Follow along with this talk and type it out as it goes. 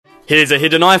Here's a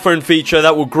hidden iPhone feature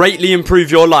that will greatly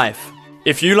improve your life.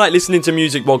 If you like listening to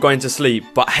music while going to sleep,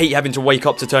 but hate having to wake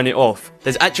up to turn it off,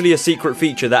 there's actually a secret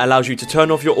feature that allows you to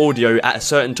turn off your audio at a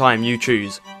certain time you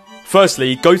choose.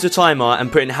 Firstly, go to timer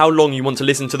and put in how long you want to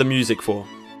listen to the music for.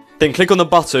 Then click on the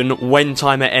button when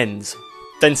timer ends.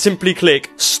 Then simply click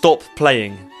stop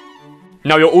playing.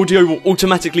 Now your audio will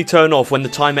automatically turn off when the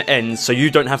timer ends, so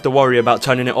you don't have to worry about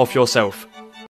turning it off yourself.